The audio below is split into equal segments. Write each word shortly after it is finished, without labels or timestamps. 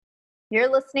You're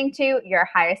listening to Your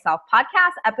Highest Self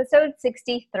podcast, episode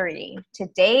 63.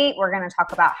 Today, we're going to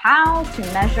talk about how to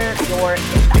measure your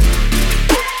success.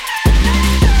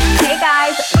 Hey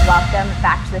guys, welcome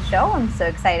back to the show. I'm so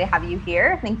excited to have you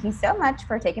here. Thank you so much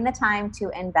for taking the time to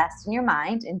invest in your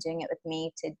mind and doing it with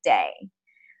me today.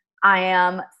 I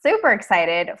am super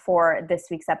excited for this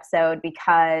week's episode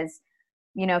because,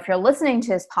 if you're listening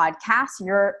to this podcast,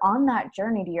 you're on that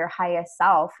journey to your highest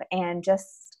self. And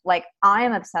just like I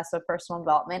am obsessed with personal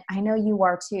development, I know you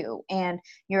are too. And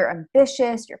you're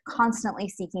ambitious. You're constantly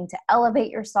seeking to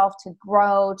elevate yourself, to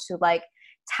grow, to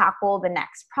tackle the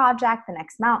next project, the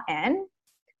next mountain.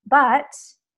 But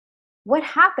what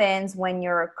happens when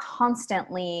you're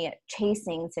constantly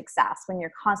chasing success, when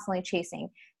you're constantly chasing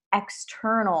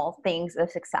external things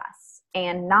of success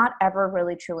and not ever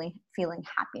really truly feeling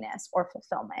happiness or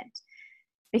fulfillment?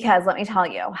 Because let me tell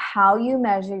you, how you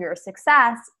measure your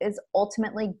success is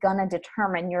ultimately going to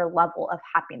determine your level of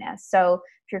happiness. So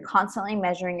if you're constantly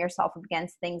measuring yourself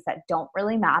against things that don't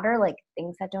really matter, like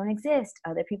things that don't exist,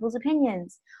 other people's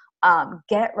opinions,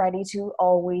 get ready to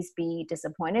always be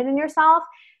disappointed in yourself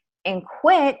and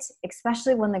quit,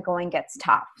 especially when the going gets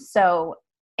tough. So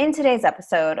in today's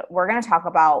episode, we're going to talk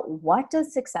about what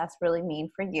does success really mean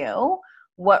for you,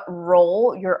 what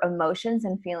role your emotions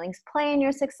and feelings play in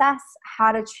your success,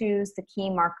 how to choose the key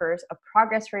markers of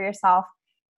progress for yourself,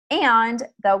 and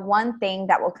the one thing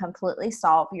that will completely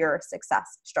solve your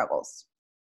success struggles.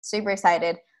 Super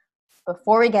excited.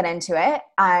 Before we get into it,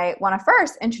 I want to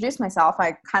first introduce myself.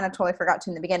 I kind of totally forgot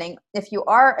to in the beginning. If you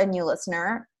are a new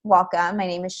listener, welcome. My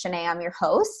name is Shanae. I'm your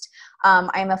host.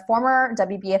 I'm a former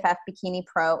WBFF bikini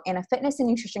pro and a fitness and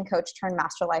nutrition coach turned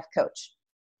master life coach.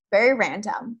 Very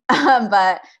random,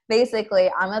 but basically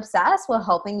I'm obsessed with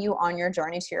helping you on your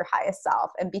journey to your highest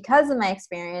self. And because of my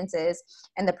experiences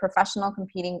in the professional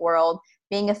competing world,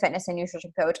 being a fitness and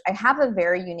nutrition coach, I have a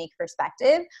very unique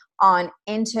perspective on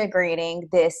integrating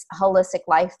this holistic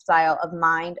lifestyle of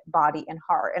mind, body, and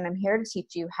heart. And I'm here to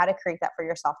teach you how to create that for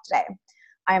yourself today.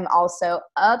 I'm also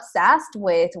obsessed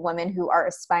with women who are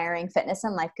aspiring fitness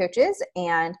and life coaches.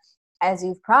 And as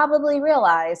you've probably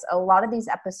realized, a lot of these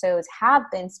episodes have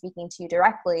been speaking to you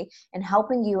directly and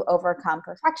helping you overcome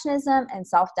perfectionism and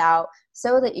self-doubt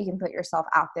so that you can put yourself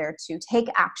out there to take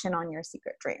action on your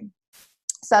secret dream.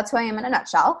 So that's who I am in a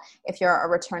nutshell. If you're a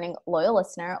returning loyal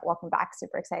listener, welcome back.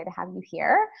 Super excited to have you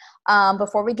here.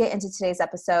 Before we get into today's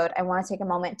episode, I want to take a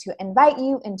moment to invite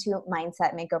you into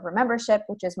Mindset Makeover Membership,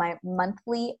 which is my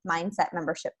monthly mindset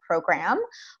membership program.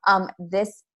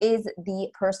 This is the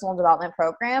personal development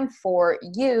program for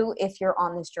you if you're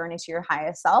on this journey to your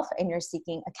highest self and you're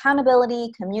seeking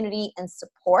accountability, community, and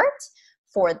support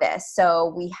for this.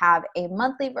 So we have a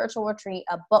monthly virtual retreat,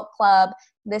 a book club.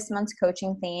 This month's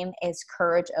coaching theme is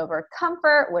courage over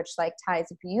comfort, which ties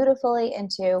beautifully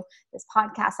into this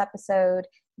podcast episode.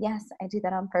 Yes, I do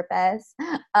that on purpose.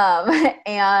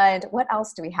 And what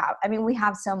else do we have? I mean, we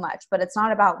have so much, but it's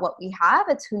not about what we have.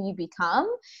 It's who you become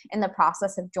in the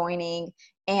process of joining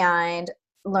and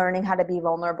learning how to be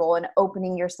vulnerable and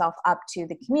opening yourself up to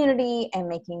the community and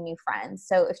making new friends.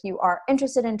 So if you are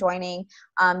interested in joining,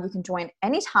 you can join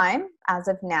anytime. As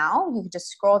of now, you can just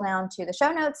scroll down to the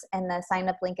show notes and the sign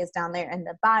up link is down there in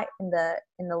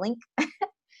the link.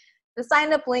 The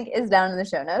sign up link is down in the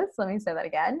show notes. Let me say that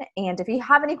again. And if you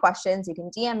have any questions, you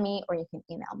can DM me or you can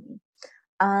email me.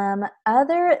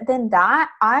 Other than that,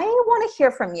 I want to hear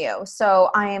from you.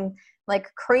 So I'm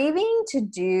craving to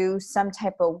do some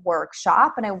type of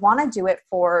workshop, and I want to do it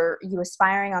for you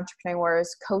aspiring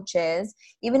entrepreneurs, coaches.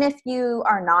 Even if you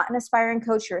are not an aspiring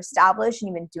coach, you're established and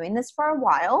you've been doing this for a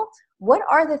while, what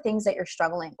are the things that you're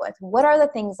struggling with? What are the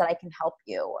things that I can help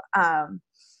you?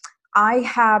 I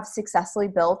have successfully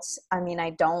built,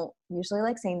 I don't usually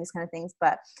like saying these kind of things,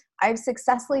 but I've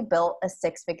successfully built a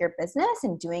 6-figure business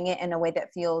and doing it in a way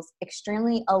that feels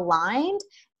extremely aligned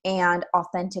and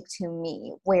authentic to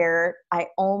me, where I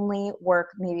only work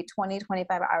maybe 20,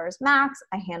 25 hours max.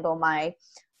 I handle my,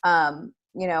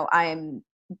 I'm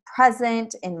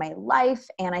present in my life.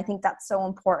 And I think that's so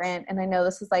important. And I know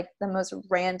this is the most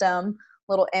random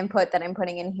little input that I'm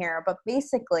putting in here, but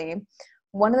basically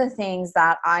one of the things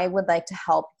that I would like to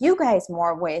help you guys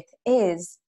more with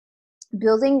is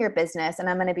building your business. And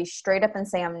I'm going to be straight up and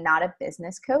say I'm not a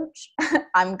business coach.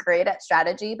 I'm great at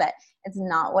strategy, but it's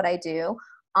not what I do.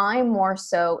 I'm more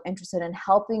so interested in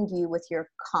helping you with your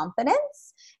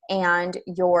confidence and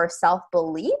your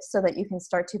self-belief so that you can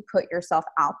start to put yourself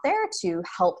out there to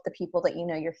help the people that you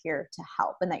know you're here to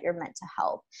help and that you're meant to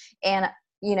help. And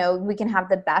we can have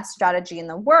the best strategy in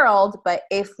the world, but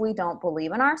if we don't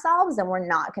believe in ourselves, then we're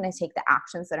not going to take the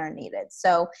actions that are needed.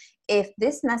 So if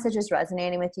this message is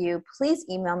resonating with you, please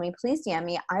email me, please DM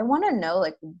me. I want to know,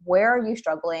 like, where are you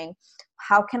struggling?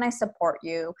 How can I support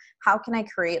you? How can I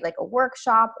create like a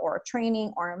workshop or a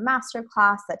training or a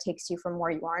masterclass that takes you from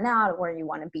where you are now to where you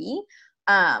want to be?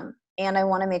 And I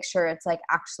want to make sure it's like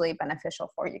actually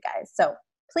beneficial for you guys. So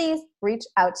please reach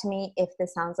out to me if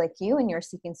this sounds like you and you're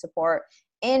seeking support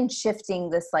in shifting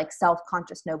this like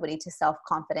self-conscious nobody to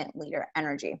self-confident leader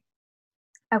energy.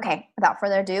 Okay, without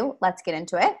further ado, let's get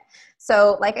into it.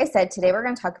 So like I said, today we're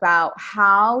going to talk about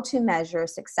how to measure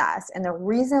success. And the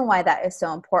reason why that is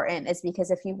so important is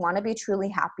because if you want to be truly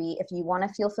happy, if you want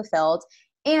to feel fulfilled,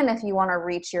 and if you want to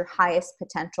reach your highest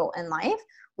potential in life,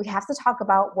 we have to talk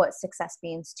about what success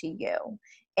means to you.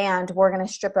 And we're going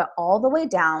to strip it all the way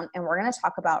down, and we're going to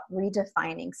talk about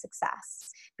redefining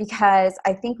success. Because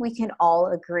I think we can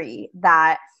all agree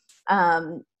that,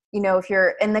 if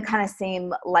you're in the kind of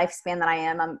same lifespan that I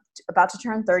am, I'm about to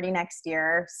turn 30 next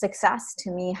year. Success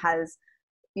to me has,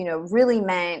 really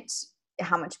meant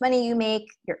how much money you make,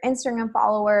 your Instagram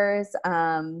followers,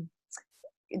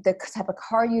 the type of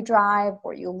car you drive,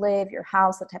 where you live, your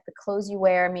house, the type of clothes you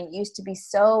wear. I mean, it used to be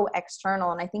so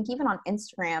external. And I think even on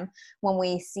Instagram, when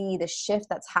we see the shift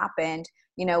that's happened,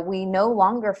 we no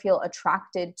longer feel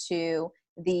attracted to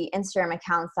the Instagram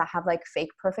accounts that have like fake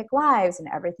perfect lives and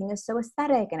everything is so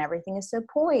aesthetic and everything is so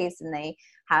poised and they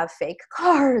have fake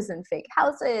cars and fake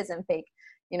houses and fake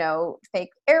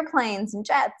airplanes and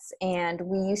jets. And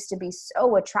we used to be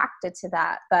so attracted to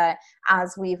that. But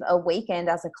as we've awakened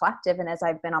as a collective, and as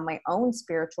I've been on my own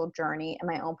spiritual journey and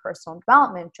my own personal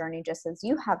development journey, just as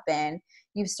you have been,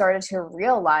 you've started to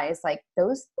realize like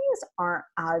those things aren't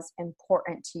as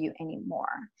important to you anymore.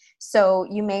 So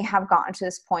you may have gotten to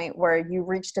this point where you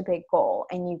reached a big goal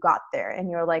and you got there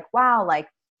and you're like, wow, like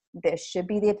this should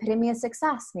be the epitome of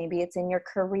success. Maybe it's in your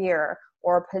career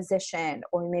or a position,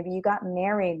 or maybe you got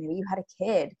married, maybe you had a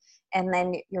kid, and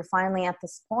then you're finally at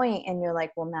this point and you're like,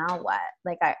 well, now what?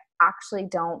 Like, I actually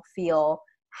don't feel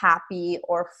happy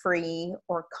or free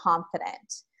or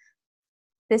confident.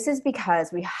 This is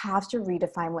because we have to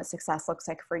redefine what success looks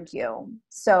like for you.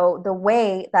 So the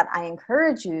way that I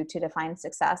encourage you to define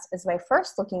success is by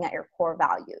first looking at your core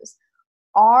values.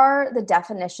 Are the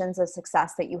definitions of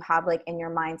success that you have like in your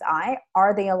mind's eye,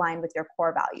 are they aligned with your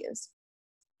core values?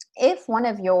 If one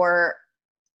of your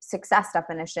success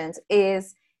definitions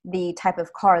is the type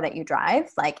of car that you drive,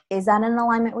 like, is that in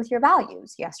alignment with your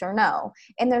values? Yes or no?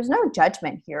 And there's no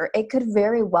judgment here. It could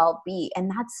very well be.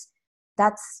 And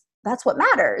that's what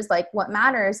matters. Like, what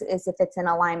matters is if it's in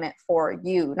alignment for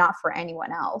you, not for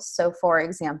anyone else. So for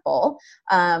example,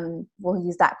 we'll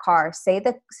use that car. Say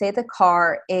the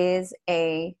car is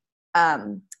a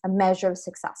measure of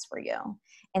success for you.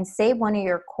 And say one of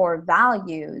your core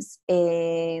values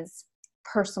is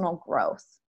personal growth.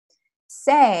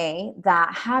 Say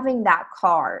that having that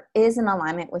car is in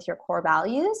alignment with your core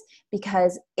values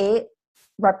because it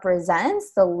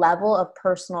represents the level of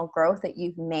personal growth that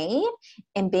you've made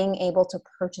in being able to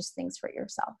purchase things for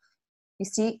yourself. You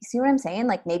see what I'm saying?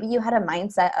 Like, maybe you had a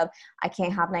mindset of, I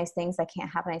can't have nice things, I can't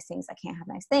have nice things, I can't have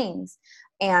nice things.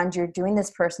 And you're doing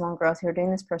this personal growth, you're doing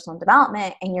this personal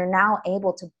development, and you're now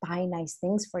able to buy nice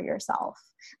things for yourself.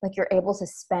 Like, you're able to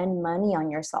spend money on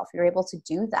yourself. You're able to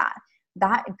do that.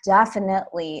 That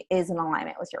definitely is in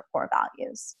alignment with your core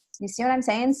values. You see what I'm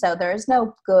saying? So there is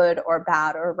no good or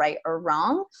bad or right or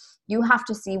wrong. You have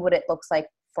to see what it looks like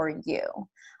for you.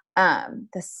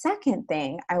 The second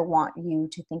thing I want you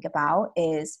to think about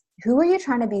is, who are you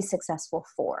trying to be successful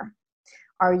for?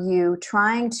 Are you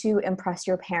trying to impress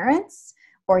your parents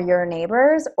or your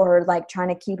neighbors, or like trying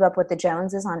to keep up with the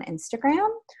Joneses on Instagram?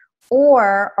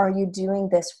 Or are you doing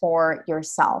this for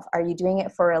yourself? Are you doing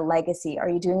it for a legacy? Are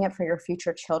you doing it for your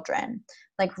future children?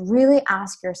 Like, really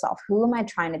ask yourself, who am I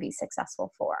trying to be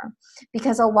successful for?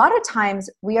 Because a lot of times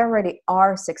we already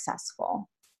are successful.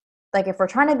 Like, if we're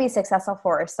trying to be successful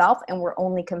for ourselves and we're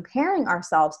only comparing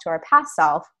ourselves to our past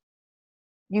self,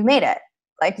 you made it.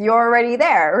 Like, you're already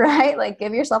there, right? Like,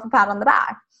 give yourself a pat on the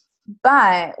back.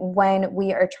 But when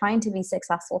we are trying to be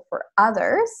successful for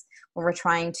others, when we're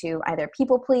trying to either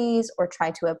people please or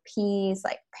try to appease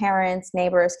like parents,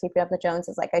 neighbors, keeping up the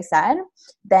Joneses, like I said,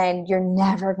 then you're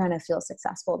never going to feel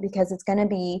successful, because it's going to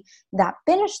be that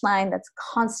finish line that's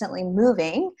constantly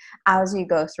moving as you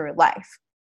go through life.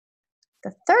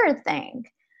 The third thing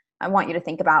I want you to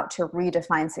think about to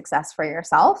redefine success for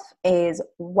yourself is,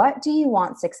 what do you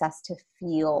want success to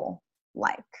feel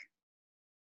like?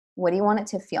 What do you want it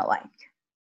to feel like?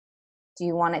 Do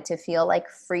you want it to feel like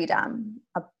freedom,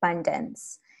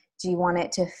 abundance? Do you want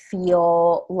it to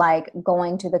feel like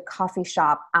going to the coffee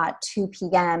shop at 2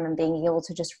 p.m. and being able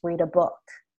to just read a book?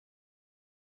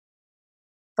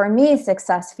 For me,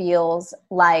 success feels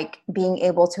like being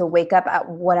able to wake up at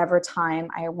whatever time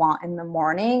I want in the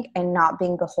morning and not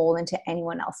being beholden to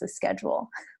anyone else's schedule.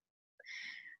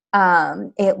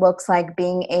 It looks like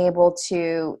being able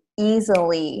to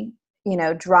easily,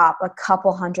 drop a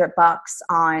couple $100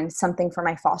 on something for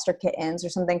my foster kittens or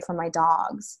something for my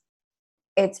dogs.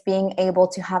 It's being able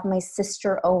to have my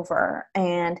sister over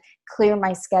and clear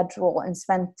my schedule and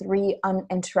spend 3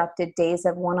 uninterrupted days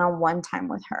of one-on-one time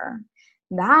with her.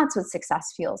 That's what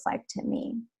success feels like to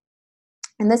me.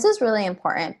 And this is really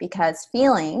important because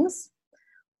feelings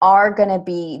are going to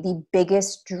be the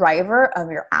biggest driver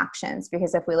of your actions.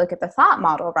 Because if we look at the thought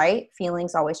model, right,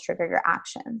 feelings always trigger your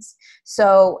actions.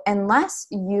 So unless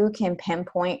you can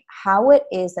pinpoint how it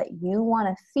is that you want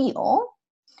to feel,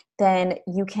 then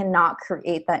you cannot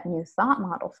create that new thought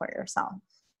model for yourself.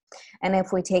 And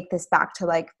if we take this back to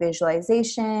like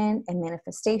visualization and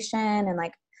manifestation, and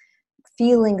like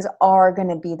feelings are going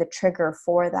to be the trigger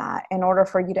for that. In order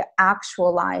for you to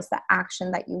actualize the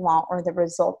action that you want or the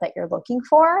result that you're looking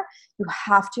for, you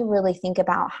have to really think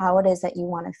about how it is that you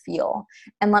want to feel.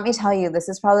 And let me tell you, this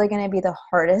is probably going to be the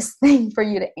hardest thing for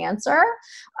you to answer,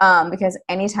 because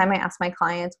anytime I ask my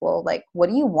clients, well, like, what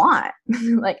do you want?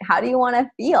 Like, how do you want to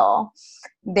feel?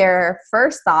 Their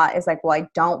first thought is like, well, I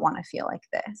don't want to feel like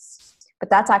this. But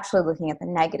that's actually looking at the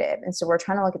negative. And so we're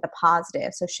trying to look at the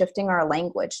positive. So shifting our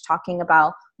language, talking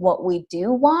about what we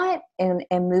do want and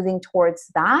moving towards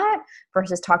that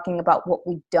versus talking about what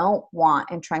we don't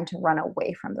want and trying to run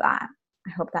away from that.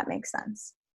 I hope that makes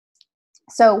sense.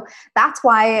 So that's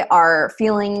why our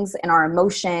feelings and our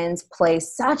emotions play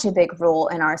such a big role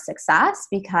in our success,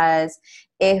 because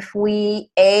if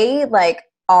we,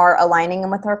 are aligning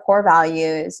them with our core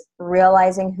values,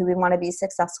 realizing who we want to be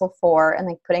successful for, and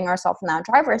like putting ourselves in that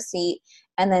driver's seat,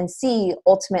 and then C,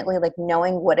 ultimately like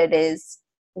knowing what it is,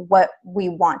 what we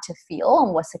want to feel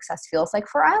and what success feels like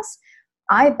for us,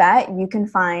 I bet you can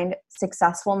find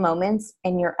successful moments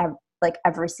in your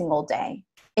every single day,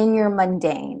 in your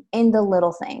mundane, in the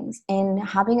little things, in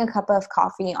having a cup of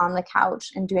coffee on the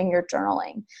couch and doing your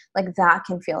journaling. Like that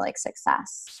can feel like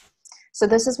success. So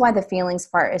this is why the feelings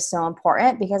part is so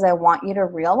important, because I want you to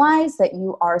realize that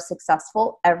you are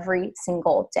successful every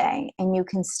single day, and you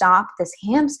can stop this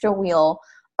hamster wheel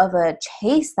of a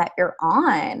chase that you're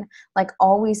on, like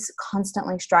always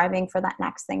constantly striving for that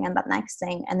next thing and that next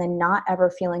thing, and then not ever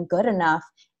feeling good enough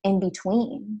in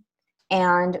between.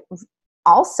 And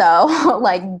also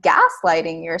like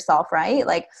gaslighting yourself, right?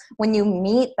 Like when you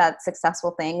meet that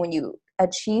successful thing, when you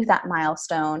achieve that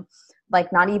milestone,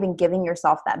 like not even giving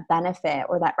yourself that benefit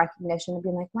or that recognition of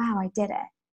being like, wow, I did it.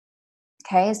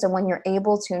 Okay. So when you're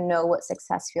able to know what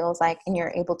success feels like and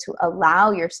you're able to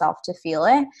allow yourself to feel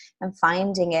it and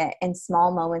finding it in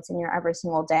small moments in your every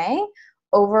single day,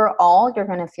 overall, you're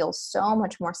going to feel so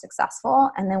much more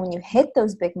successful. And then when you hit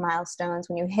those big milestones,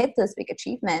 when you hit those big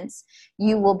achievements,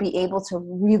 you will be able to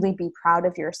really be proud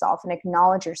of yourself and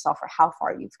acknowledge yourself for how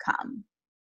far you've come.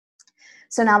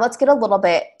 So now let's get a little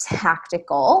bit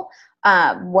tactical.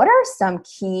 What are some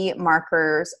key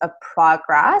markers of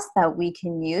progress that we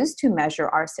can use to measure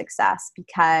our success?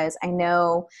 Because I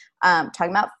know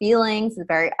talking about feelings is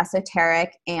very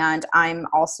esoteric, and I'm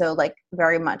also like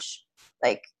very much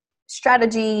like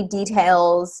strategy,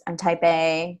 details. I'm type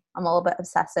A. I'm a little bit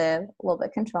obsessive, a little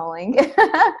bit controlling,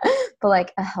 but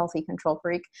like a healthy control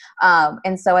freak.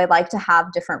 And so I like to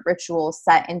have different rituals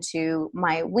set into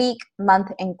my week,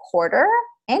 month, and quarter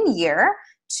and year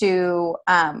to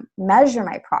measure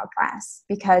my progress.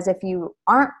 Because if you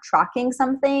aren't tracking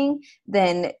something,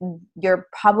 then you're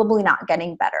probably not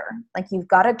getting better. Like you've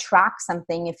got to track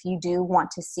something if you do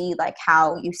want to see like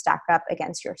how you stack up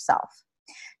against yourself.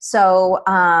 So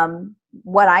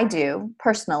what I do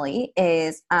personally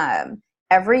is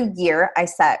every year I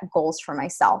set goals for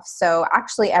myself. So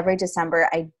actually every December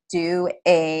I do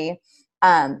a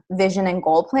vision and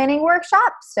goal planning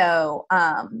workshop. So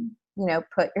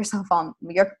put yourself on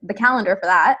the calendar for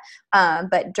that.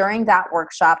 But during that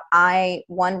workshop, I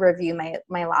review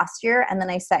my last year, and then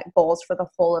I set goals for the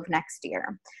whole of next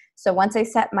year. So once I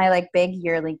set my like big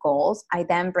yearly goals, I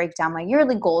then break down my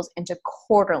yearly goals into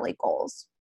quarterly goals.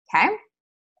 Okay.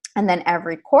 And then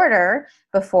every quarter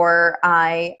before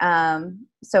Q4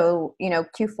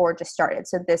 just started.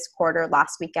 So this quarter,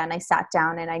 last weekend, I sat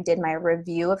down and I did my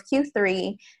review of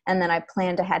Q3, and then I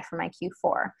planned ahead for my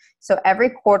Q4. So every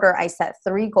quarter I set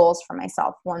 3 goals for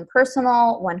myself, 1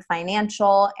 personal, 1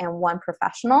 financial, and 1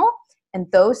 professional. And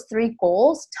those 3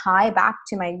 goals tie back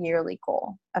to my yearly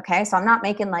goal. Okay. So I'm not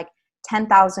making like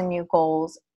 10,000 new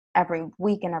goals every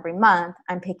week and every month,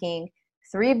 I'm picking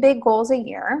 3 big goals a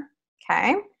year.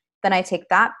 Okay. Then I take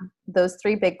those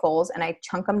 3 big goals and I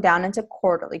chunk them down into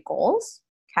quarterly goals.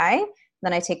 Okay.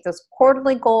 Then I take those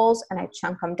quarterly goals and I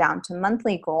chunk them down to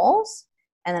monthly goals.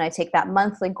 And then I take that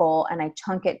monthly goal and I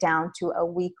chunk it down to a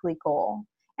weekly goal.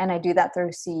 And I do that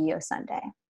through CEO Sunday.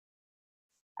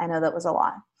 I know that was a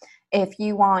lot. If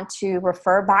you want to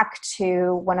refer back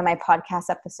to one of my podcast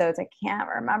episodes, I can't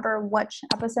remember which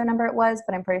episode number it was,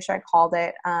 but I'm pretty sure I called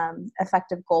it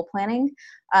Effective Goal Planning.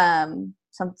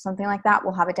 Something like that.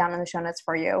 We'll have it down in the show notes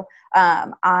for you.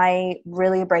 I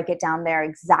really break it down there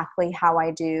exactly how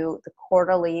I do the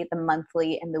quarterly, the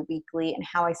monthly, and the weekly, and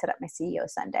how I set up my CEO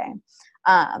Sunday.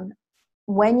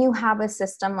 When you have a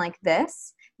system like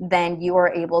this, then you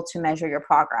are able to measure your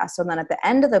progress. So then at the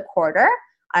end of the quarter,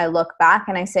 I look back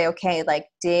and I say, okay, like,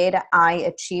 did I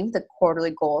achieve the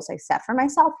quarterly goals I set for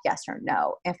myself? Yes or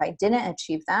no? If I didn't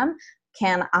achieve them,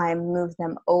 can I move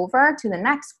them over to the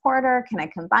next quarter? Can I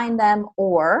combine them,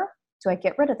 or do I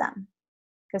get rid of them?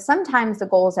 Because sometimes the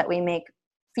goals that we make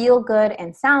feel good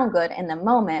and sound good in the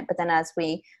moment, but then as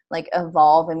we like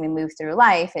evolve and we move through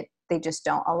life, they just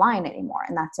don't align anymore,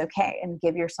 and that's okay. And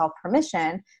give yourself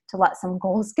permission to let some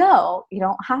goals go. You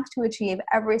don't have to achieve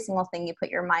every single thing you put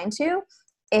your mind to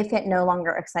if it no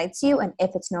longer excites you and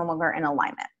if it's no longer in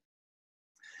alignment.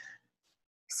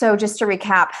 So just to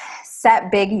recap,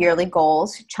 set big yearly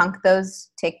goals,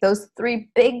 take those 3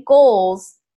 big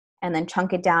goals and then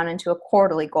chunk it down into a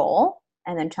quarterly goal,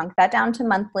 and then chunk that down to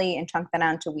monthly and chunk that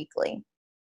down to weekly.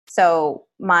 So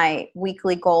my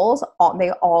weekly goals,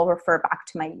 they all refer back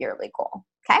to my yearly goal.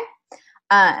 Okay.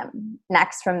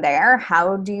 Next from there,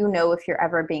 how do you know if you're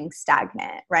ever being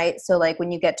stagnant, right? So like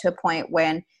when you get to a point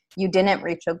when you didn't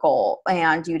reach a goal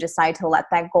and you decide to let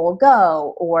that goal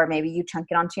go, or maybe you chunk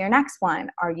it onto your next one,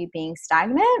 are you being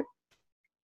stagnant?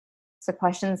 It's a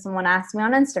question someone asked me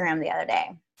on Instagram the other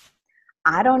day.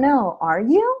 I don't know. Are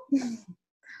you?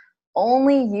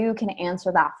 Only you can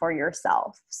answer that for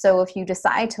yourself. So if you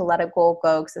decide to let a goal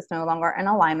go because it's no longer in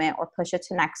alignment, or push it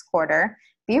to next quarter,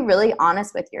 be really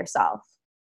honest with yourself.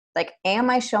 Like, am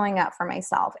I showing up for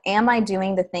myself? Am I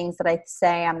doing the things that I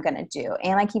say I'm going to do?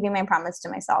 Am I keeping my promise to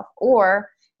myself? Or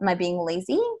am I being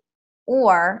lazy?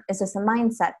 Or is this a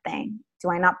mindset thing? Do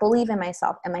I not believe in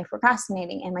myself? Am I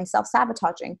procrastinating? Am I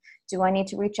self-sabotaging? Do I need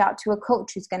to reach out to a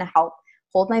coach who's going to help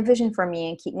hold my vision for me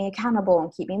and keep me accountable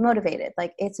and keep me motivated?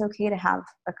 Like, it's okay to have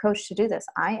a coach to do this.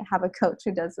 I have a coach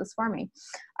who does this for me.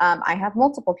 I have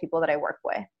multiple people that I work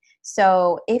with.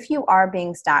 So if you are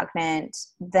being stagnant,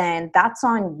 then that's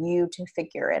on you to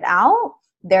figure it out.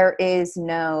 There is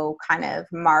no kind of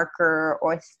marker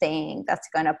or thing that's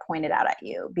going to point it out at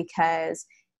you, because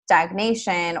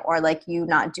stagnation, or like you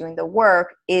not doing the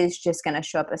work, is just going to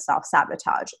show up as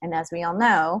self-sabotage. And as we all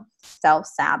know,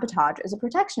 self-sabotage is a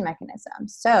protection mechanism.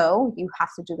 So you have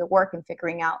to do the work in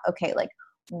figuring out, okay, like,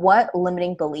 what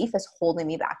limiting belief is holding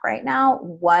me back right now?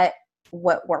 What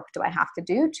work do I have to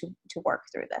do to work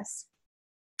through this?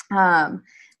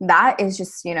 That is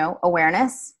just,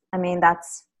 awareness. I mean,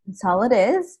 that's all it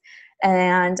is.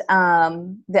 And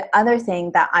the other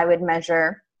thing that I would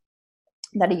measure,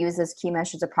 that I use as key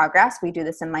measures of progress, we do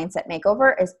this in Mindset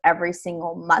Makeover, is every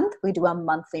single month we do a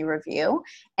monthly review.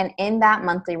 And in that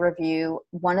monthly review,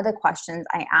 one of the questions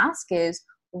I ask is,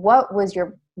 what was,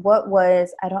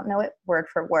 I don't know it word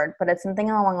for word, but it's something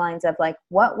along the lines of like,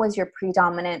 what was your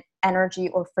predominant energy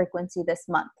or frequency this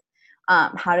month?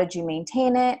 How did you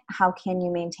maintain it? How can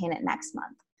you maintain it next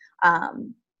month?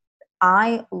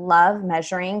 I love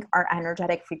measuring our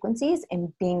energetic frequencies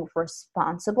and being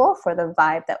responsible for the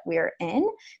vibe that we're in,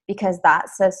 because that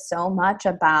says so much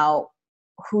about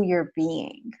who you're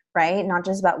being, right? Not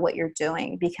just about what you're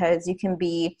doing, because you can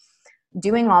be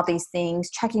doing all these things,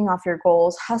 checking off your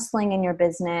goals, hustling in your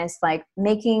business, like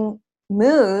making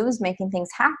moves, making things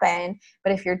happen.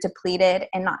 But if you're depleted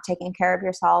and not taking care of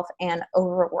yourself and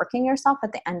overworking yourself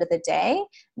at the end of the day,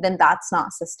 then that's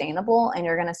not sustainable. And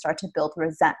you're going to start to build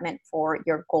resentment for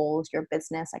your goals, your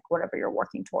business, like whatever you're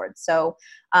working towards. So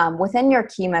within your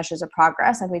key measures of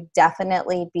progress, I would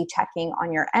definitely be checking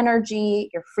on your energy,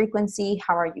 your frequency.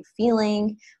 How are you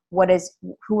feeling?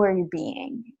 Who are you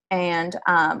being? And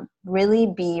really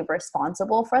be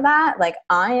responsible for that. Like,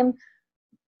 I'm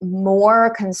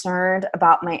more concerned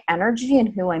about my energy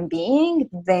and who I'm being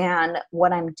than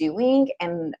what I'm doing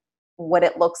and what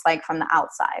it looks like from the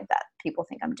outside that people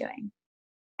think I'm doing.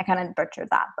 I kind of butchered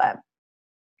that, but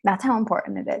that's how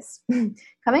important it is.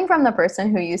 Coming from the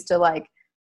person who used to like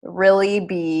really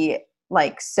be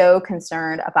like so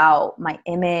concerned about my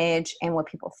image and what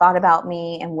people thought about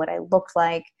me and what I looked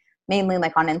like, mainly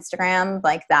like on Instagram,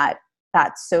 like that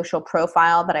that social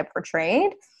profile that I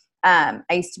portrayed. I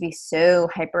used to be so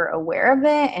hyper aware of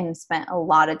it and spent a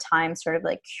lot of time sort of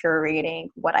like curating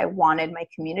what I wanted my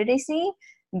community to see,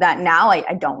 that now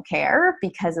I don't care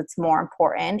because it's more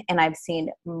important, and I've seen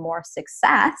more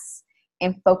success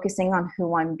in focusing on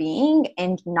who I'm being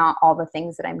and not all the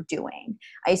things that I'm doing.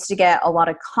 I used to get a lot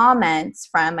of comments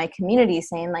from my community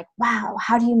saying like, wow,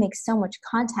 how do you make so much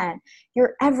content?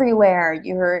 You're everywhere.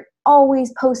 You're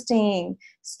always posting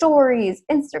stories,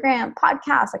 Instagram,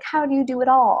 podcasts. Like, how do you do it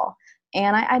all?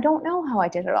 And I don't know how I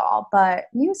did it all, but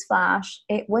newsflash,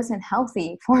 it wasn't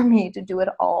healthy for me to do it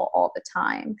all the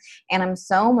time. And I'm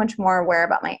so much more aware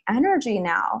about my energy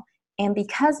now. And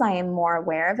because I am more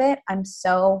aware of it, I'm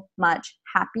so much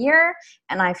happier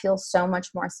and I feel so much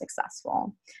more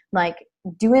successful. Like,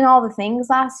 doing all the things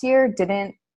last year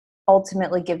didn't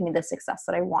ultimately give me the success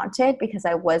that I wanted, because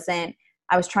I was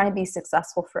trying to be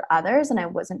successful for others and I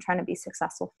wasn't trying to be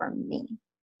successful for me.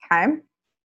 Okay.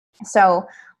 So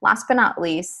last but not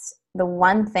least, the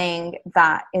one thing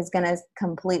that is going to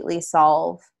completely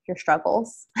solve your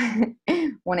struggles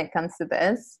when it comes to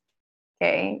this.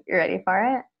 Okay. You ready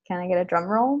for it? Can I get a drum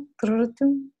roll?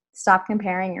 Stop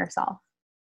comparing yourself.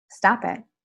 Stop it.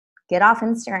 Get off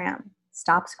Instagram.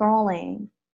 Stop scrolling.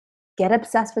 Get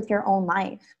obsessed with your own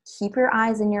life. Keep your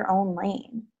eyes in your own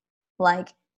lane. Like,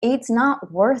 it's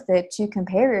not worth it to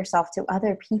compare yourself to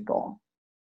other people.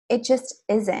 It just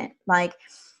isn't. Like,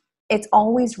 it's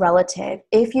always relative.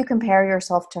 If you compare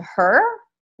yourself to her,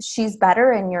 she's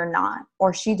better and you're not,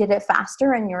 or she did it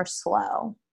faster and you're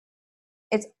slow.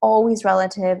 It's always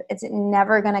relative. It's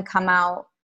never going to come out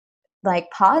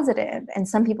like positive. And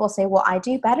some people say, well, I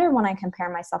do better when I compare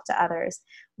myself to others.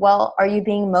 Well, are you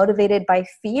being motivated by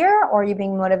fear, or are you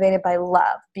being motivated by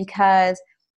love? Because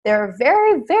there are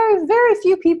very, very, very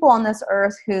few people on this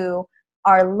earth who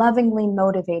are lovingly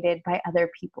motivated by other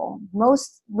people.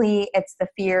 Mostly it's the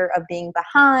fear of being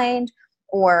behind,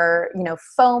 or,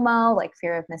 FOMO, like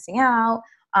fear of missing out,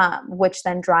 which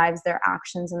then drives their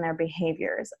actions and their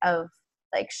behaviors of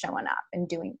like showing up and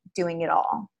doing it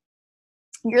all.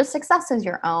 Your success is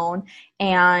your own.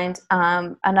 And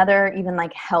another even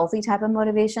like healthy type of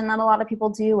motivation that a lot of people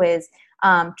do is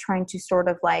trying to sort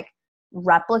of like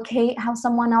replicate how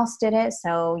someone else did it.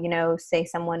 So, say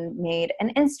someone made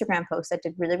an Instagram post that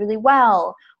did really, really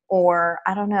well, or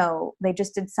I don't know, they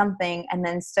just did something. And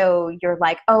then so you're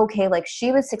like, oh, okay, like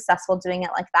she was successful doing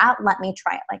it like that. Let me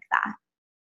try it like that.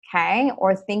 Okay.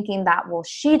 Or thinking that, well,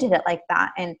 she did it like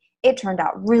that and it turned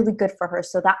out really good for her,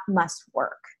 so that must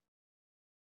work.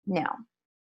 No.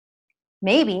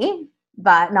 Maybe,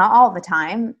 but not all the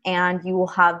time. And you will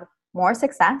have more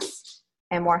success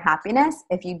and more happiness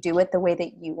if you do it the way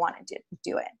that you want to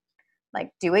do it.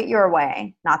 Like, do it your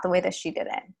way, not the way that she did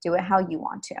it. Do it how you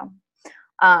want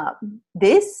to.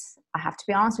 This, I have to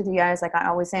be honest with you guys, like I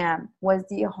always am, was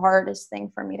the hardest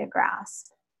thing for me to grasp.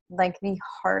 Like the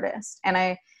hardest. And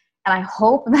I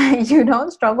hope that you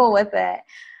don't struggle with it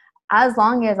as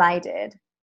long as I did,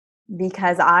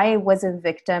 because I was a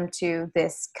victim to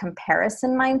this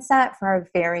comparison mindset for a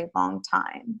very long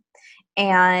time.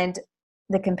 And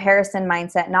the comparison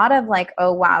mindset, not of like,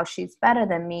 oh, wow, she's better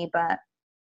than me, but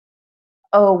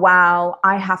oh, wow,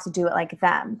 I have to do it like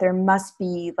them. There must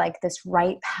be like this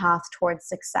right path towards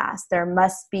success. There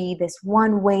must be this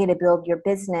one way to build your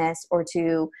business, or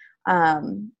to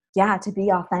be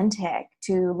authentic,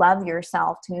 to love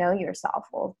yourself, to know yourself.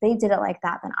 Well, if they did it like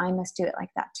that, then I must do it like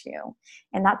that too.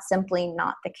 And that's simply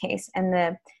not the case. And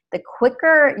the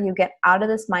quicker you get out of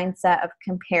this mindset of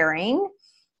comparing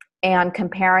and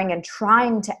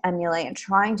trying to emulate and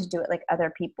trying to do it like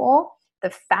other people, the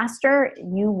faster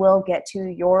you will get to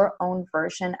your own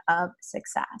version of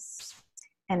success.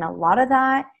 And a lot of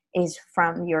that is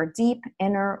from your deep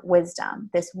inner wisdom,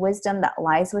 this wisdom that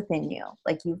lies within you.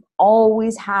 Like, you've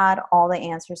always had all the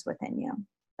answers within you,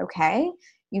 okay?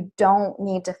 You don't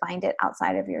need to find it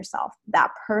outside of yourself.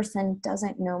 That person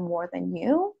doesn't know more than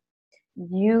you.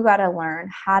 You got to learn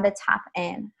how to tap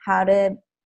in, how to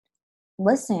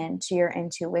listen to your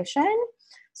intuition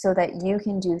so that you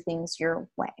can do things your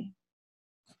way.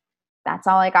 That's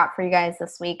all I got for you guys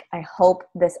this week. I hope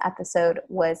this episode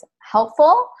was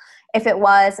helpful. If it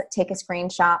was, take a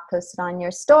screenshot, post it on your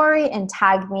story, and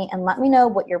tag me and let me know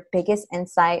what your biggest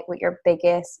insight, what your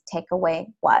biggest takeaway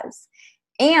was.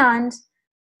 And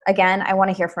again, I want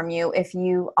to hear from you. If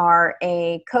you are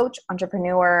a coach,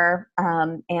 entrepreneur,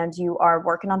 and you are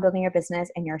working on building your business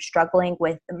and you're struggling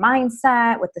with the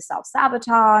mindset, with the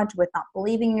self-sabotage, with not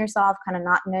believing in yourself, kind of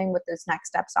not knowing what those next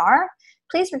steps are,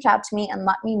 please reach out to me and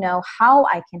let me know how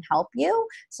I can help you,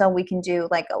 so we can do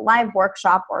like a live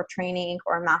workshop or training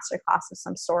or a masterclass of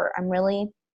some sort. I'm really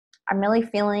I'm really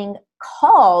feeling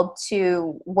called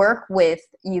to work with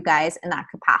you guys in that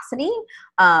capacity.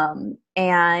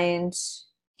 And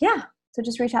yeah, so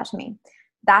just reach out to me.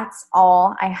 That's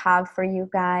all I have for you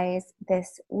guys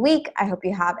this week. I hope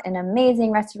you have an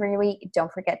amazing rest of your week.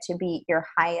 Don't forget to be your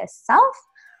highest self.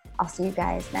 I'll see you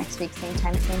guys next week, same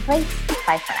time, same place.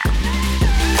 Bye for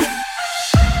now.